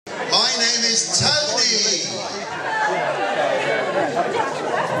My name is Tony.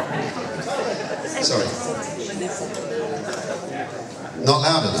 Sorry. Not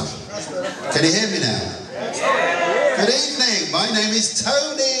loud enough. Can you hear me now? Good evening. My name is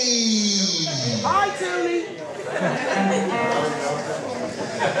Tony. Hi, Tony.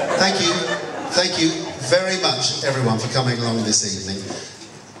 Thank you very much, everyone, for coming along this evening.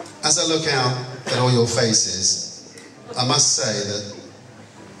 As I look out at all your faces, I must say that...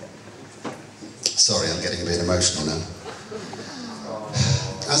 Sorry, I'm getting a bit emotional now.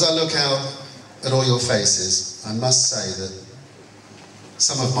 As I look out at all your faces, I must say that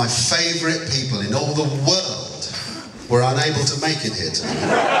some of my favourite people in all the world were unable to make it here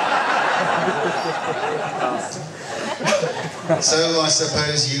tonight. So I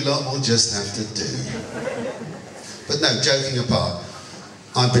suppose you lot will just have to do. But no, joking apart,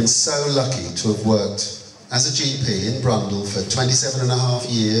 I've been so lucky to have worked as a GP in Brundall for 27.5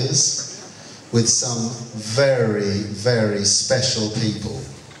 years with some very, very special people,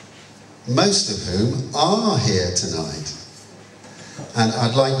 most of whom are here tonight. And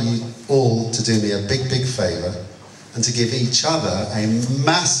I'd like you all to do me a big, big favour and to give each other a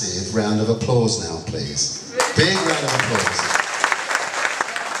massive round of applause now, please. Big round of applause.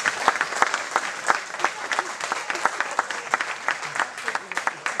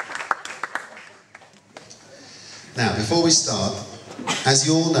 Now, before we start, as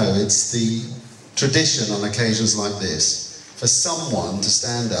you all know, it's the tradition on occasions like this for someone to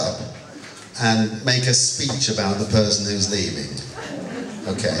stand up and make a speech about the person who's leaving.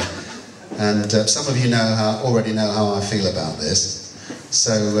 Okay, and some of you already know how I feel about this.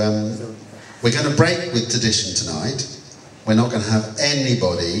 So we're going to break with tradition tonight. We're not going to have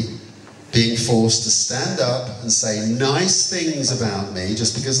anybody being forced to stand up and say nice things about me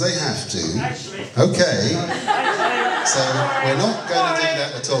just because they have to. Okay, so we're not going to do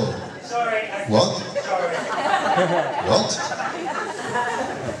that at all. Sorry. What? Sorry. What?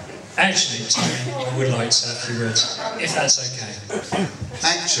 Actually, Tony, I would like to have a few words, if that's okay.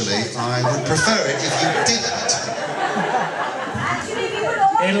 Actually, I would prefer it if you didn't.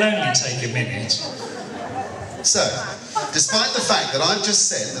 It'll only take a minute. So, despite the fact that I've just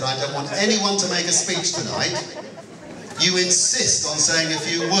said that I don't want anyone to make a speech tonight, you insist on saying a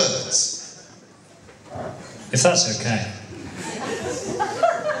few words. If that's okay.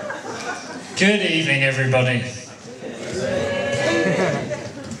 Good evening, everybody.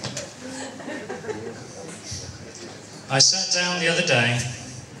 I sat down the other day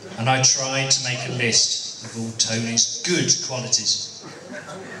and I tried to make a list of all Tony's good qualities.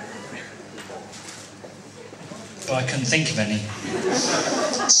 But I couldn't think of any.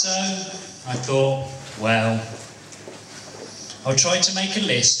 So I thought, well, I'll try to make a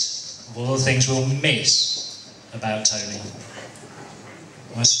list of all the things we'll miss about Tony.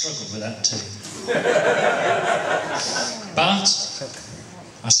 I struggled with that too. But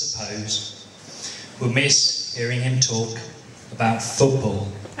I suppose we'll miss hearing him talk about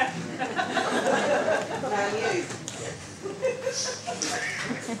football.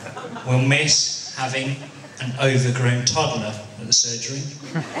 We'll miss having an overgrown toddler at the surgery.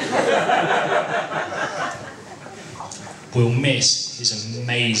 We'll miss his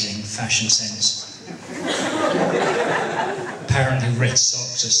amazing fashion sense. Apparently red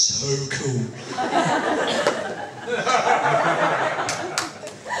socks are so cool.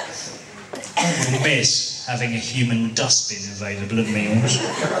 We'll miss having a human dustbin available at meals.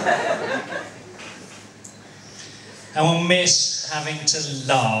 And we'll miss having to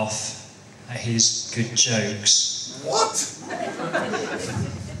laugh at his good jokes. What?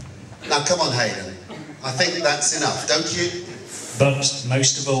 Now come on, Hayden. I think that's enough, don't you? But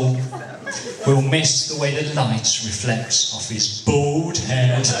most of all, we'll miss the way the light reflects off his bald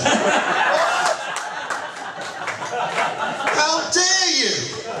head. How dare you?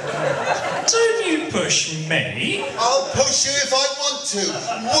 Don't you push me? I'll push you if I want to,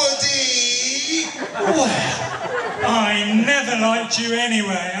 Woody! Well, I never liked you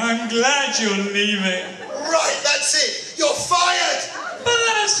anyway. I'm glad you're leaving. Right, that's it! You're fired! But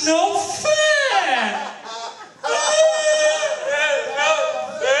that's not fair!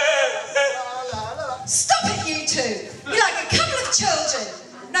 Stop it, you two! You're like a couple of children.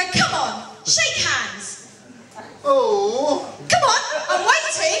 Now, come on, shake hands. Oh, Come on, I'm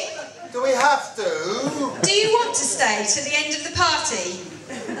waiting. do we have to? Do you want to stay to the end of the party?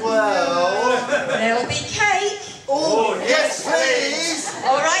 Well... There'll be cake. Oh, yes, please!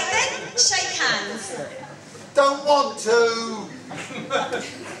 All right then, shake hands. Don't want to.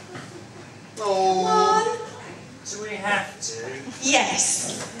 Oh. One. Do we have to?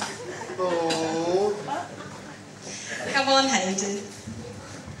 Yes. Oh. Come on, Hayden.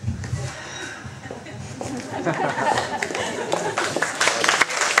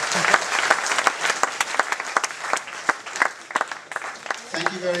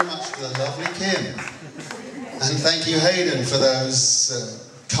 Thank you very much to the lovely Kim. And thank you, Hayden, for those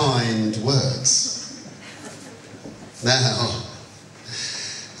kind words. Now,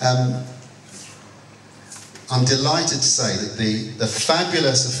 I'm delighted to say that the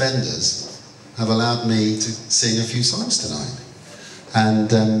fabulous Offenders have allowed me to sing a few songs tonight. And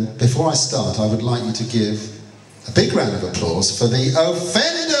before I start, I would like you to give a big round of applause for the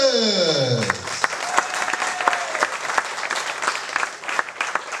Offenders!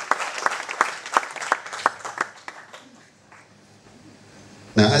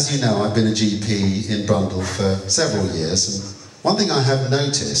 Now, as you know, I've been a GP in Brundall for several years, and one thing I have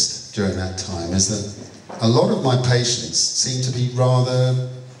noticed during that time is that a lot of my patients seem to be rather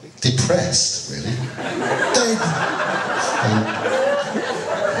depressed, really.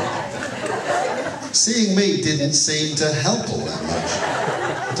 Seeing me didn't seem to help all that much.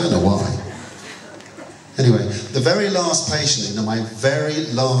 I don't know why. Anyway, the very last patient in my very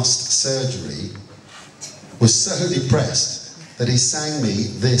last surgery was so depressed that he sang me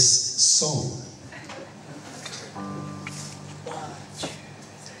this song.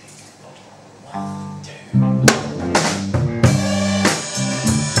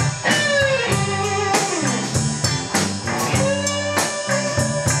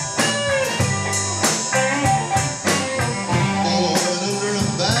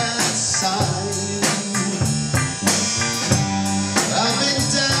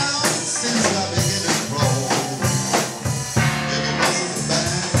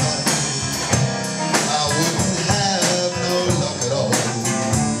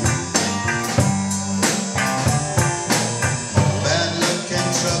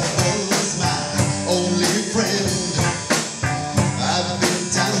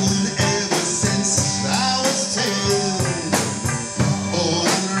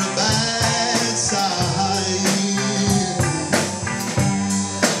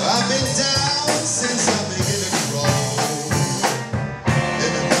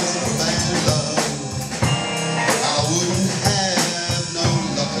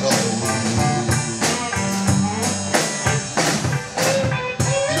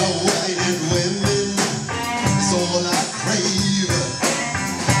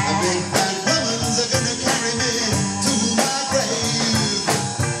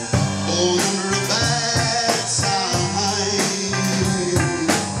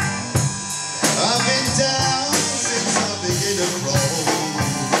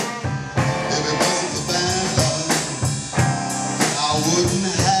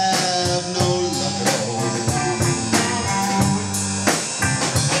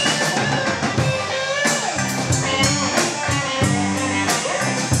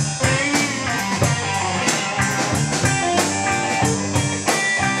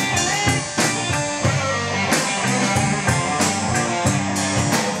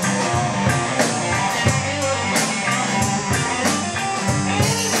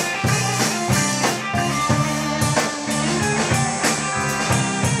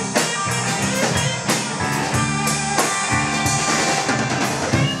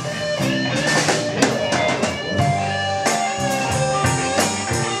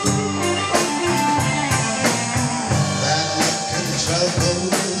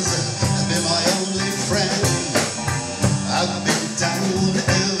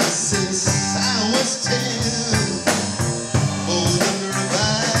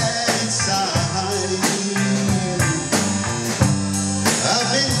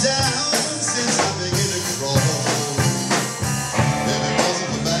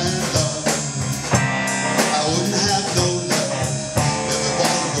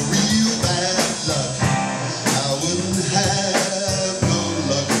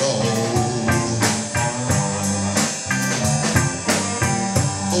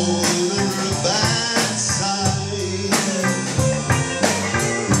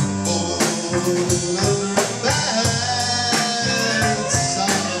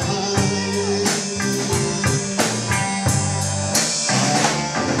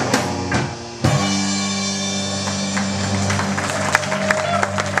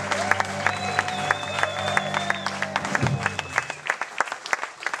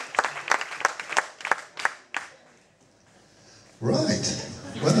 Right,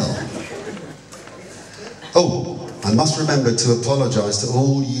 well. Oh, I must remember to apologise to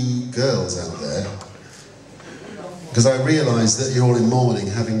all you girls out there, because I realise that you're all in mourning,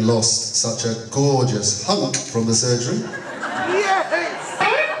 having lost such a gorgeous hunk from the surgery. Yes!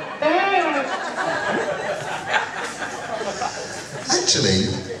 Actually,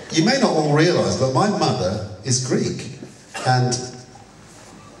 you may not all realise, but my mother is Greek. And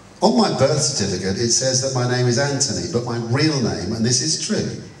on my birth certificate, it says that my name is Anthony, but my real name, and this is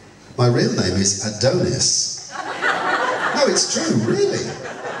true, my real name is Adonis. No, it's true, really.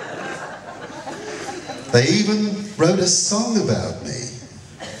 They even wrote a song about me.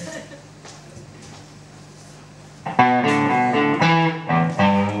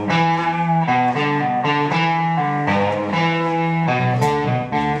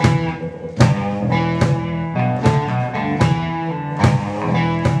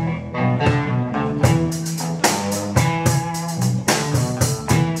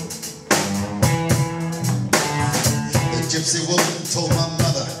 Gypsy woman told my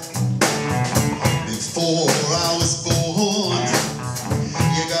mother before I was born,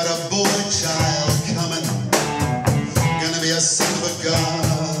 you got a boy child coming, gonna be a son of a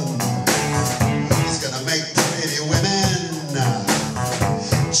gun. He's gonna make pretty women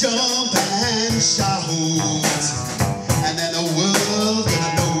jump and shout, and then the world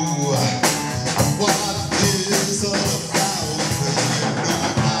gonna know what this all about.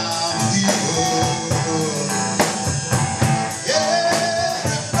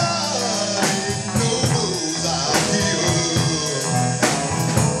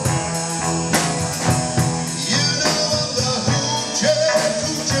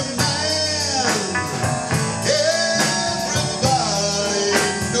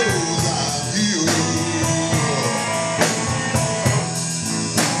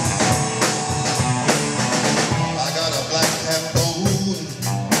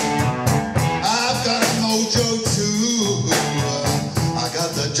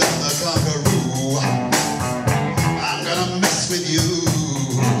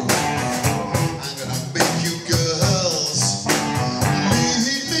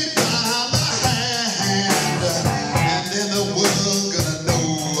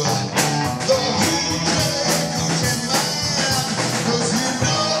 'Cause you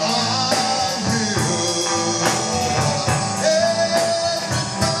know I'm here.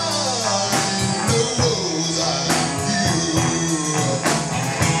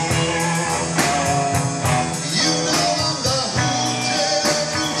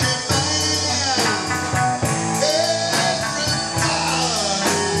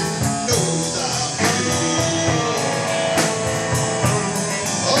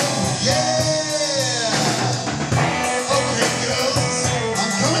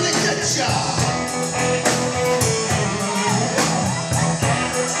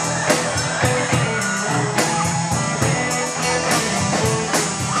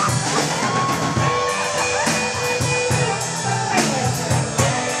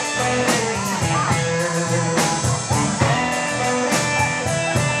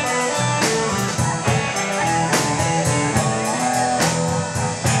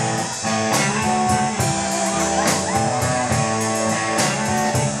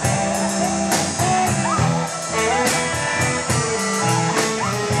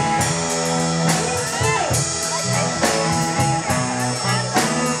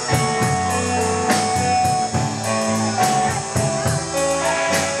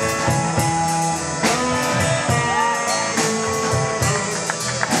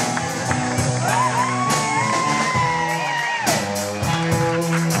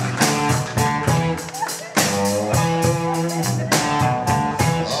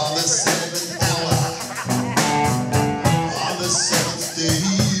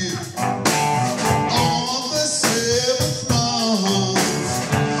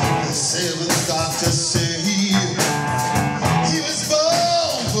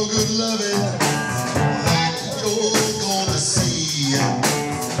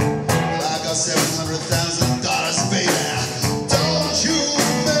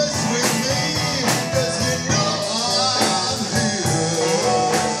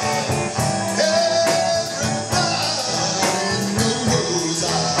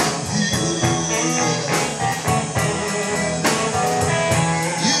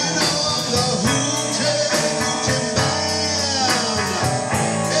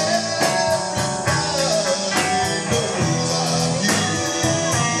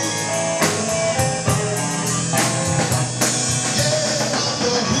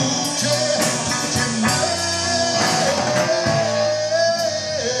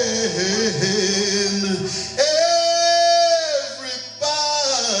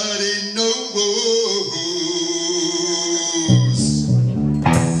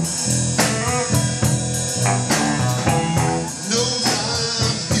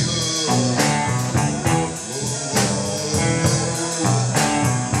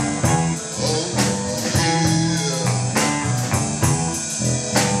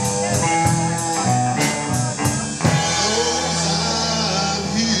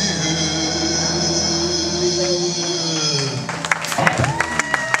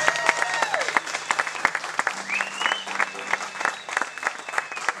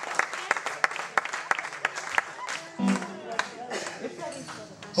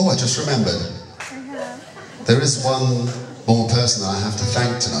 Oh, I just remembered. There is one more person that I have to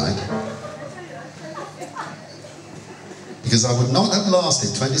thank tonight. Because I would not have lasted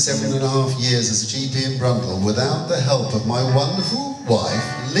 27.5 years as a GP in Brundle without the help of my wonderful wife,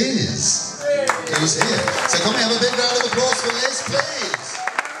 Liz, who's here. So can we have a big round of applause for Liz, please?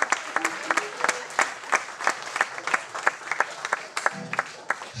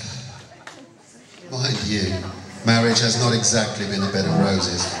 Mind you, marriage has not exactly been a bed of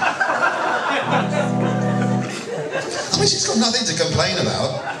roses. I mean, she's got nothing to complain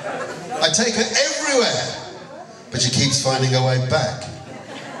about. I take her everywhere. But she keeps finding her way back.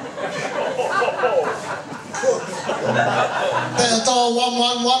 Better dial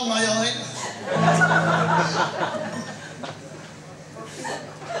 111, may I?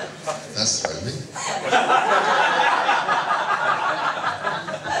 That's thrown me.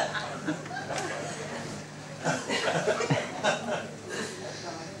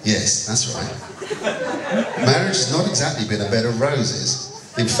 Yes, that's right. Marriage has not exactly been a bed of roses.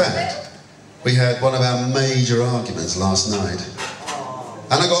 In fact, we had one of our major arguments last night.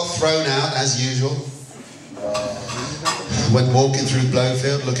 And I got thrown out, as usual. Went walking through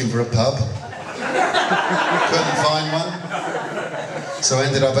Blowfield looking for a pub. Couldn't find one. So I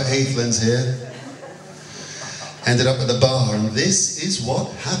ended up at Heathlands here. Ended up at the bar, and this is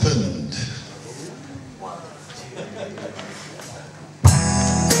what happened.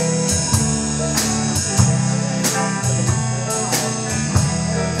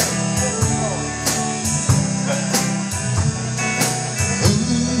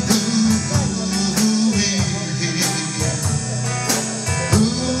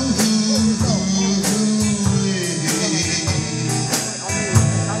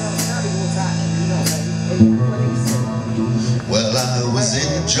 Well, I was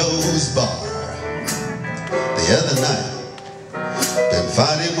in Joe's bar the other night. Been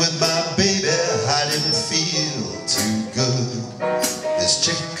fighting with my baby, I didn't feel too good. This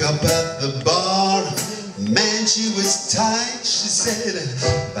chick up at the bar, man, she was tight. She said,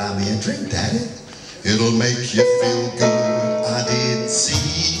 buy me a drink, daddy, it'll make you feel good. I didn't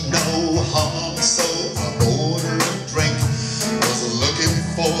see no harm, so I ordered a drink. Was looking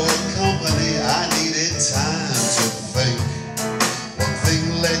for company, I needed time to think. One thing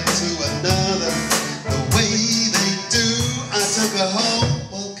led to another, the way they do. I took her home,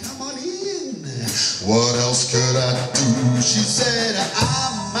 well, come on in. What else could I do? She said,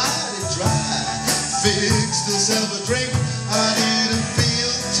 I'm mighty dry. Fixed herself a drink, I didn't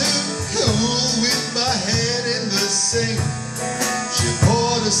feel too cool with my head in the sink. She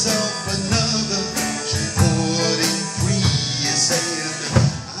poured herself another, she poured in 3, saying,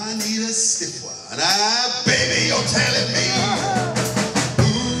 I need a stiff one. Ah, baby, you're telling me.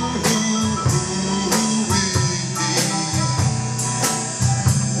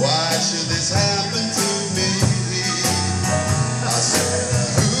 Why should this happen to me? I said,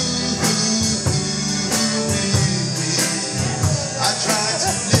 I tried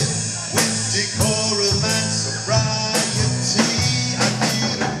to live with decorum and sobriety. I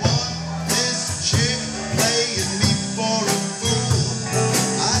didn't want this chick playing me for a fool.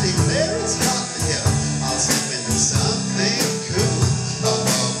 I declare it's hot here, I'll slip into something cool. Oh,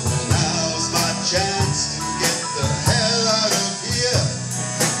 well, now's my chance to get the hell out of here.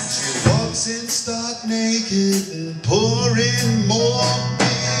 She walks in stark naked and pouring more beer.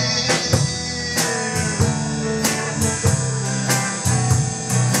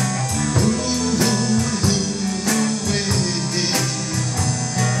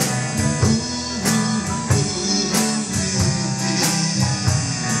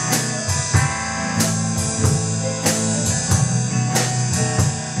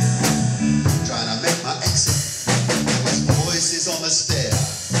 Trying to make my exit, there was voices on the stair.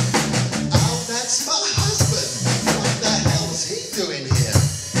 Oh, that's my husband. What the hell's he doing here?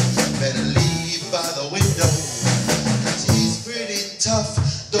 Better leave by the window, 'cause he's pretty tough.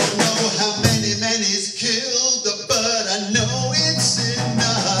 Don't know how many men he's killed, but I know it's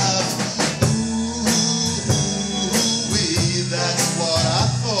enough. Ooh-wee, that's what I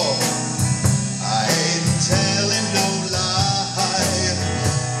thought. I ain't telling no lie.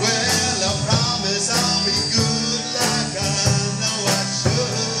 Well, I promise I'll be good like I know I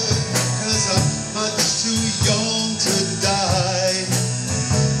should, 'cause I'm much too young to die.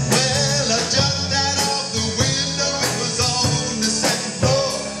 Well, I jumped out of the window, it was on the 2nd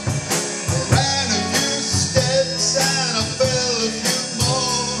floor. I ran a few steps and I fell a few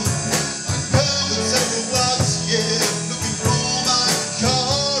more. I covered several blocks, yeah, looking for my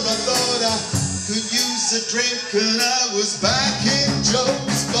car. I thought I could use a drink and I was back in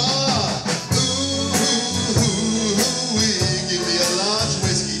Joe's bar. Ooh, give me a large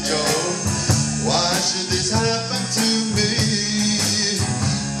whiskey,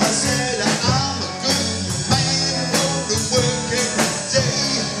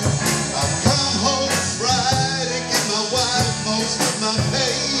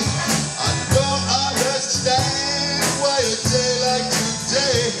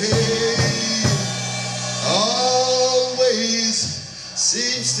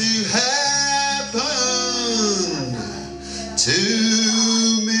 seems to happen to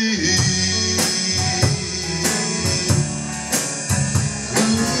me.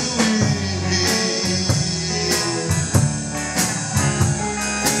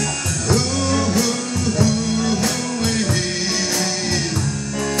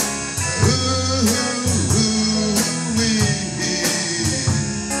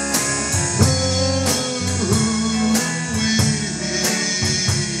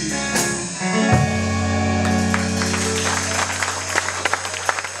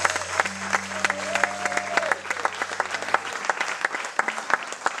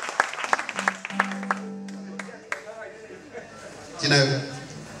 You know,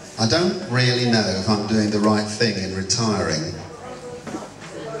 I don't really know if I'm doing the right thing in retiring.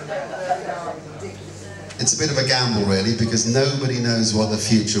 It's a bit of a gamble really, because nobody knows what the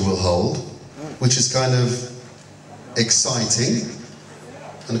future will hold, which is kind of exciting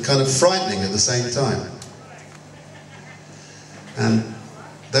and kind of frightening at the same time. And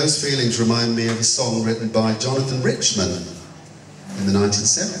those feelings remind me of a song written by Jonathan Richman in the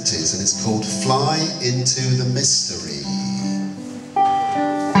 1970s, and it's called Fly Into the Mystery.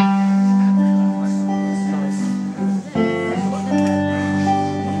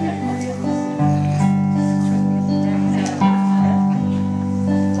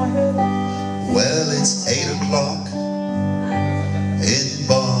 Well, it's 8 o'clock in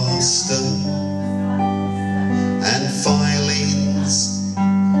Boston, and Filings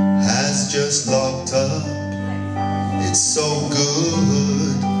has just locked up. It's so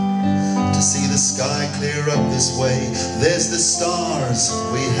good to see the sky clear up this way. There's the stars,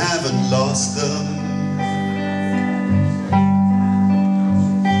 we haven't lost them.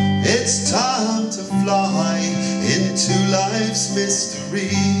 It's time to fly into life's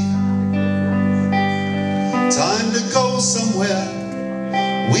mystery. Time to go somewhere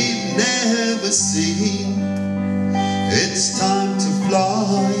we've never seen. It's time to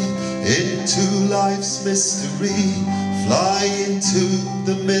fly into life's mystery. Fly into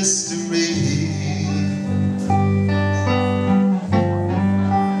the mystery.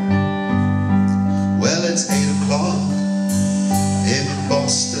 Well, it's 8 o'clock in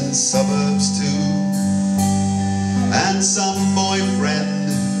Boston suburbs too, and some boyfriend,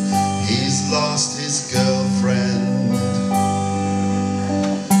 he's lost his girlfriend.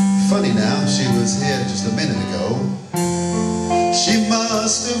 Funny now, she was here just a minute ago. She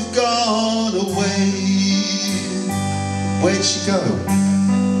must have gone away. Where'd she go?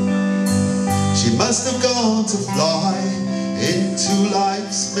 She must have gone to fly into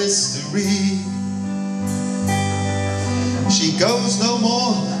life's mystery. She goes no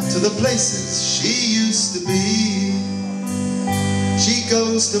more to the places she used to be. She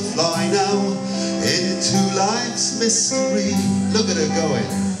goes to fly now into life's mystery. Look at her going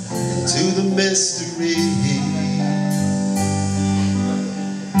into the mystery.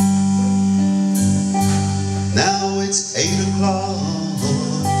 Now it's 8 o'clock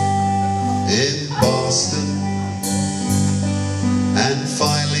in Boston, and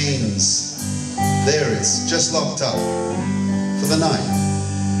Filings, there it's just locked up for the night.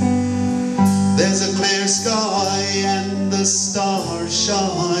 There's a clear sky and the stars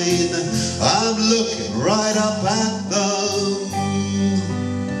shine. I'm looking right up at them.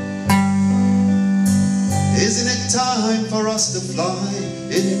 Isn't it time for us to fly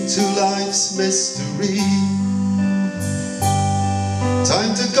into life's mystery?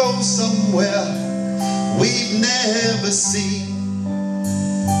 Time to go somewhere we've never seen.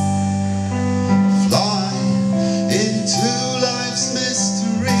 Fly into life's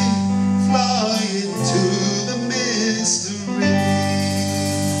mystery. Fly into the mystery.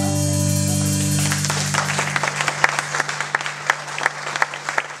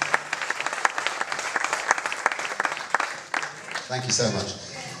 Thank you so much.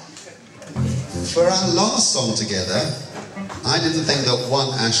 For our last song together, I didn't think that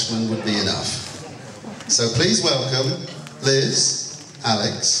one Ashman would be enough. So please welcome Liz,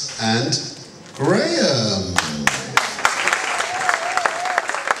 Alex, and Graham.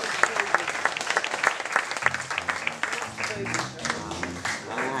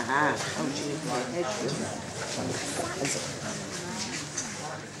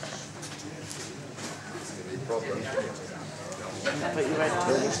 Put your red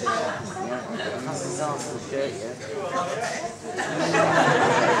shirt, yeah. That's his Arsenal shirt, yeah.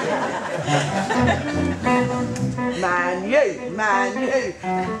 Man, you.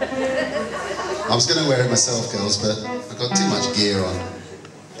 I was going to wear it myself, girls, but I've got too much gear on.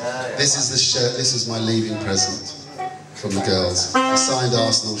 This is the shirt, this is my leaving present from the girls. A signed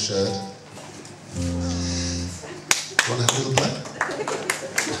Arsenal shirt. Want to have a little play?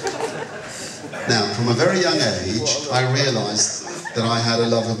 Now, from a very young age, I realised that I had a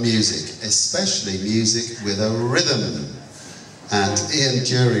love of music, especially music with a rhythm. And Ian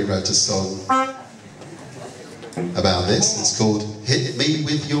Dury wrote a song about this. It's called Hit Me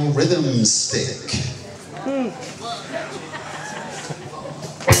With Your Rhythm Stick.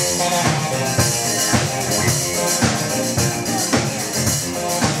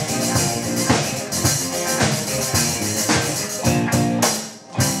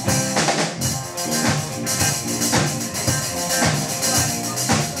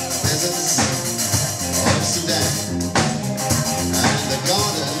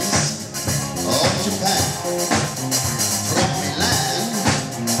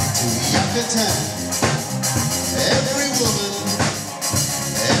 Every woman,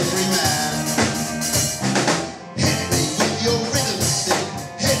 every man, hit me with your rhythm stick.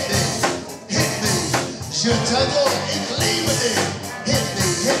 Hit me, je t'adore et libre. Hit me,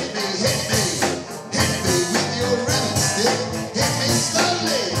 hit me, hit me, hit me with your rhythm stick. Hit me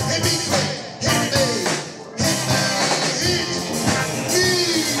slowly, hit me quick, hit me, hit me, hit me.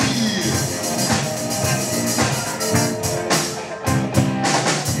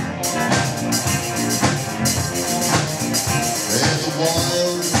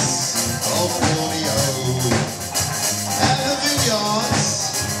 Wilds of Borneo and the vineyards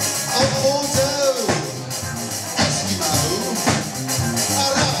of Bordeaux, Eskimo,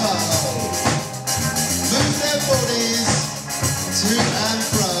 Arapaho, move their bodies to and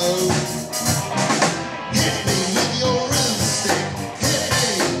fro. Hit me with your rhythm stick. Hit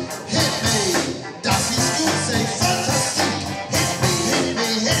me, das ist gut, say fantastic. Hit me, hit me,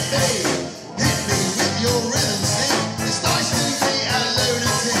 hit me, hit me with your rhythm stick. It's nice to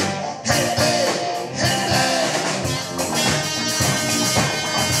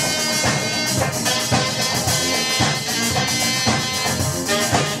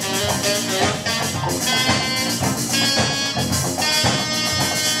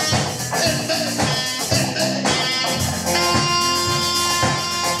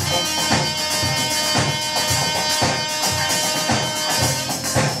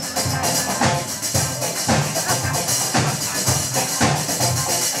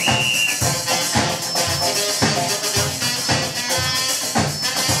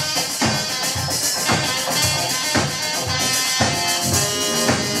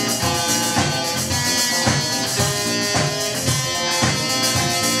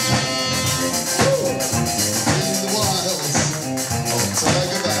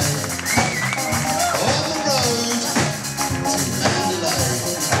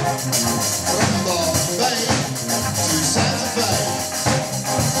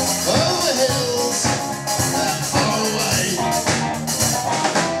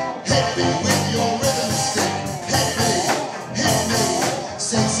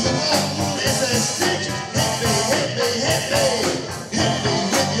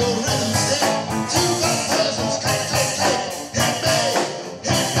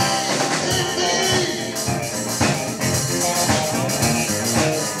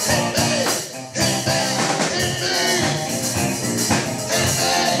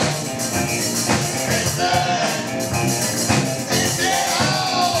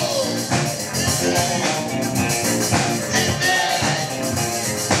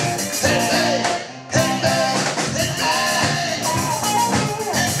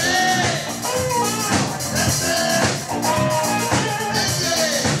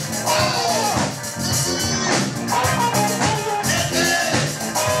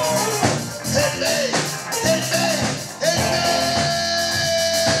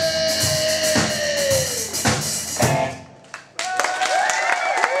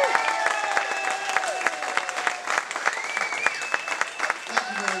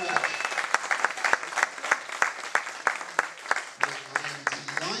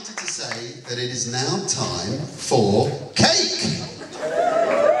that it is now time for cake.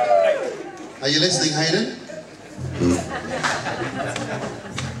 Are you listening, Hayden?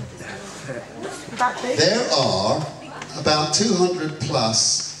 There are about 200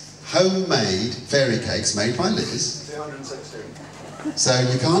 plus homemade fairy cakes made by Liz. 216. So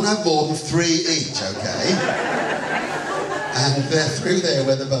you can't have more than 3 each, okay? And they're through there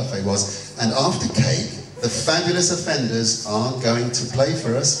where the buffet was. And after cake, the fabulous offenders are going to play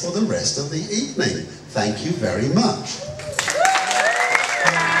for us for the rest of the evening. Thank you very much.